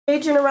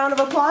YeJin, a round of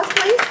applause,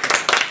 please.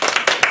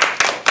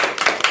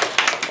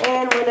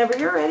 And whenever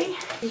you're ready,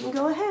 you can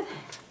go ahead.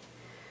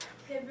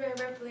 Have you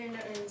ever played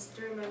an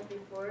instrument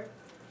before?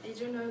 Did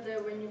you know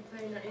that when you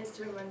play an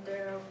instrument,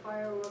 there are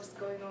fireworks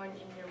going on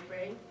in your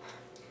brain?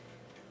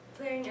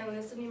 Playing and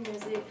listening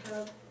music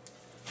help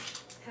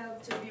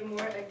to be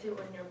more active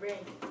on your brain.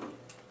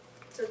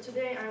 So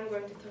today I'm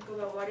going to talk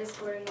about what is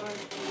going on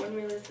when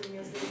we listen to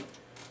music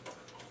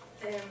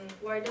and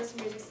why does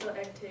music so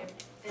active,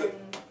 and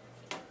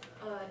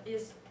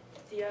is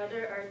the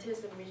other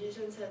artists and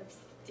musicians have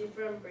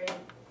different brain.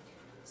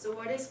 So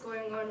what is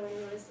going on when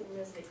you listen to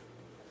music?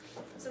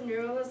 Some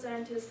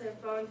neuroscientists have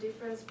found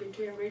difference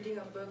between reading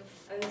a book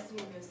and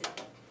listening to music.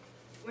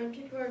 When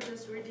people are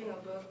just reading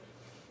a book,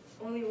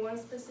 only one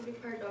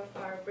specific part of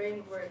our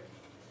brain works.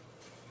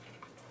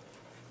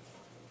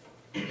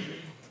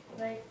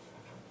 Like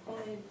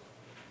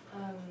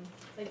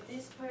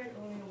this part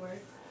only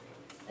works.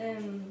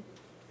 And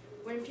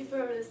when people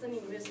are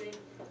listening to music,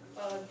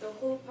 the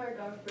whole part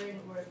of brain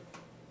works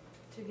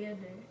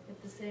together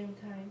at the same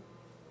time,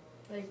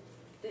 like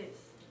this.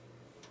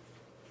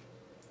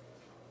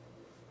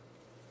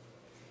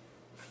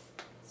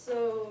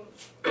 So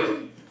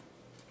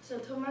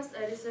Thomas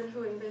Edison,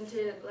 who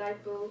invented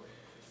light bulb,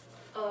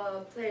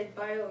 played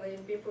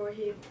violin before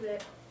he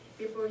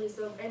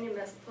solved any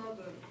math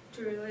problem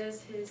to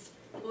release his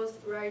both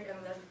right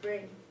and left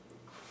brain.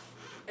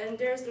 And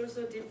there's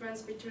also a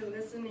difference between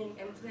listening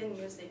and playing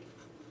music.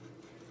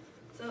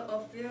 So a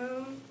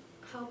film,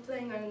 How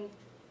Playing an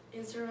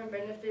Instrument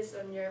Benefits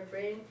on Your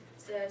Brain,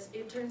 says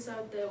it turns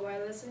out that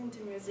while listening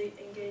to music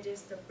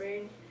engages the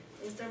brain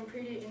in some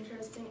pretty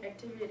interesting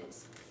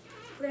activities.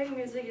 Playing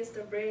music is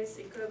the brain's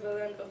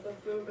equivalent of a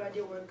full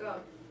body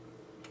workout.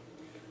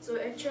 So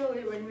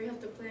actually, when we have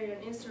to play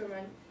an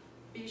instrument,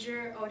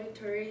 visual,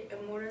 auditory,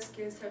 and motor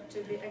skills have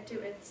to be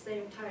active at the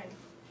same time.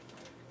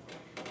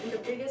 And the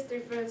biggest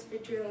difference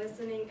between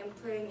listening and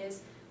playing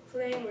is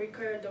playing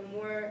requires the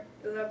more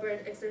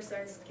elaborate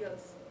exercise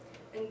skills.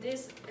 And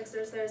these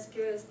exercise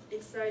skills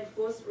excite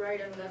both right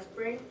and left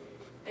brain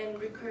and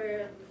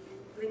require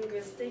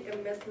linguistic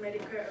and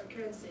mathematical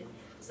accuracy.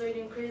 So it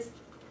increases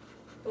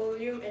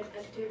volume and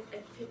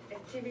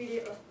activity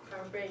of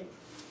our brain.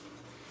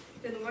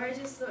 Then why is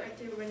it so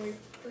active when we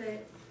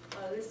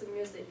listen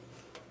music?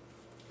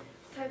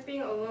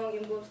 Typing along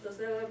involves the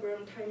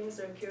cerebrum timing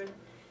circuit,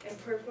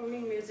 and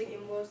performing music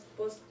involves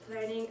both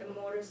planning and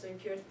motor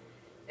circuit,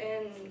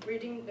 and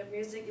reading the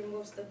music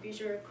involves the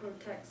visual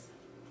cortex.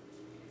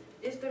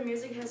 If the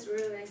music has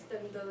relaxed,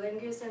 then the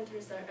language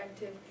centers are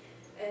active,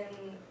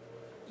 and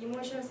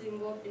emotions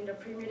involved in the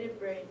primitive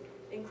brain,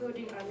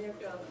 including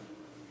amygdala.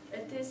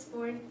 At this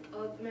point,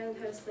 Altman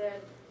has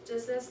said,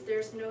 just as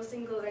there's no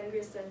single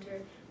language center,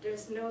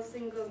 there's no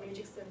single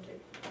music center.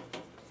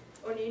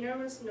 An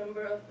enormous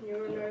number of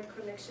neuronal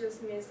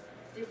connections means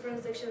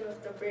different sections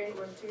of the brain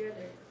work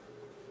together.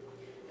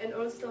 And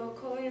also,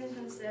 Collins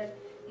has said,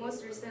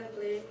 most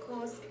recently,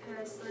 Coase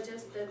has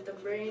suggested the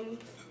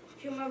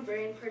human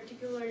brain,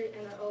 particularly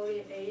in an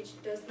early age,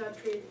 does not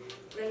treat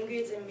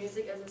language and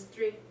music as a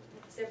strict,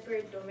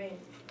 separate domain,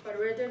 but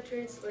rather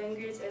treats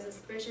language as a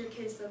special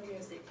case of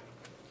music.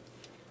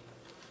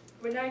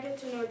 When I get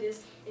to know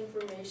this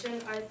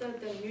information, I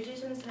thought that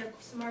musicians have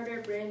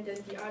smarter brain than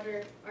the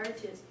other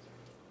artists.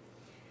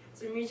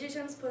 So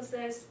musicians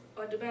possess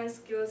advanced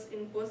skills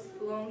in both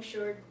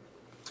long-short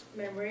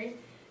memory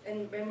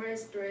and memory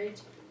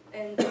storage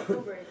and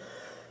recovery.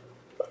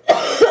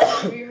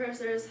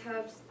 Rehearsals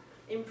help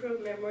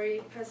improve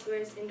memory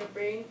pathways in the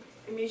brain,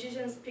 and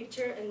musicians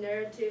picture and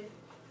narrative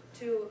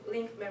to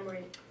link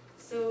memory.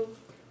 So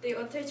they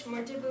attach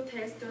multiple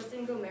tasks to a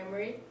single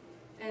memory,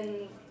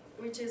 and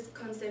which is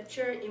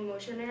conceptual,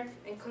 emotional,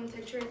 and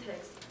contextual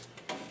text.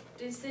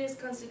 This is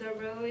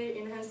considerably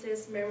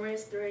enhances memory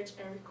storage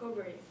and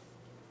recovery.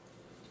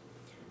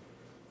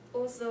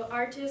 Also,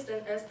 artists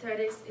and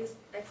aesthetics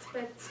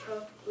aspects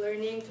of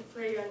learning to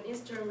play an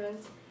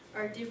instrument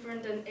are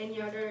different than any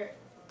other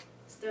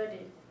study,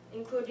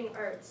 including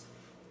arts.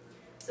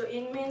 So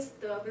it means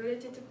the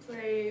ability to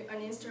play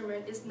an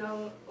instrument is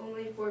not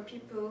only for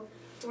people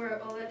who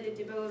are already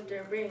developed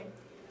their brain,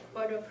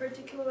 but a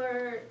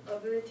particular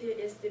ability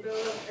is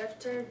developed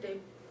after they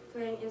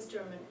play an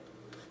instrument.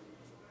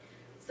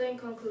 So in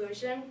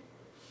conclusion,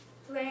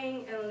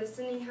 playing and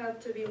listening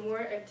help to be more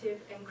active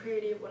and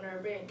creative on our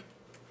brain.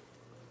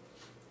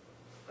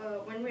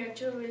 When we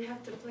actually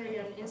have to play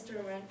an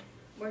instrument,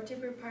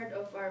 multiple parts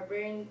of our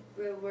brain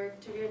will work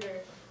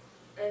together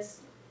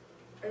as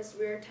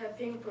we are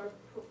tapping,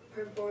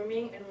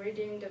 performing, and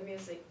reading the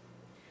music.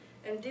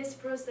 And this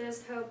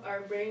process helps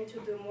our brain to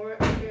do more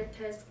accurate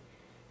tasks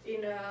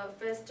in a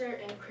faster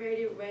and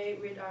creative way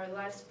with our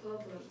life's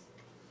problems.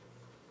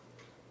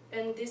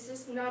 And this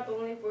is not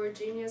only for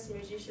genius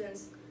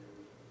musicians,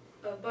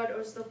 but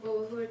also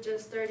for who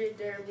just started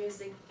their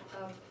music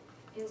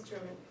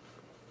instrument.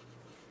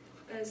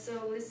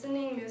 So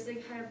listening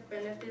music has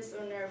benefits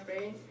on our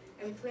brain,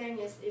 and playing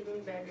is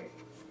even better.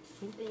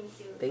 Thank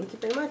you. Thank you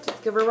very much. Let's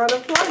give her a round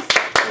of applause.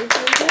 Thank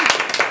you.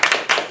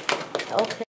 Okay.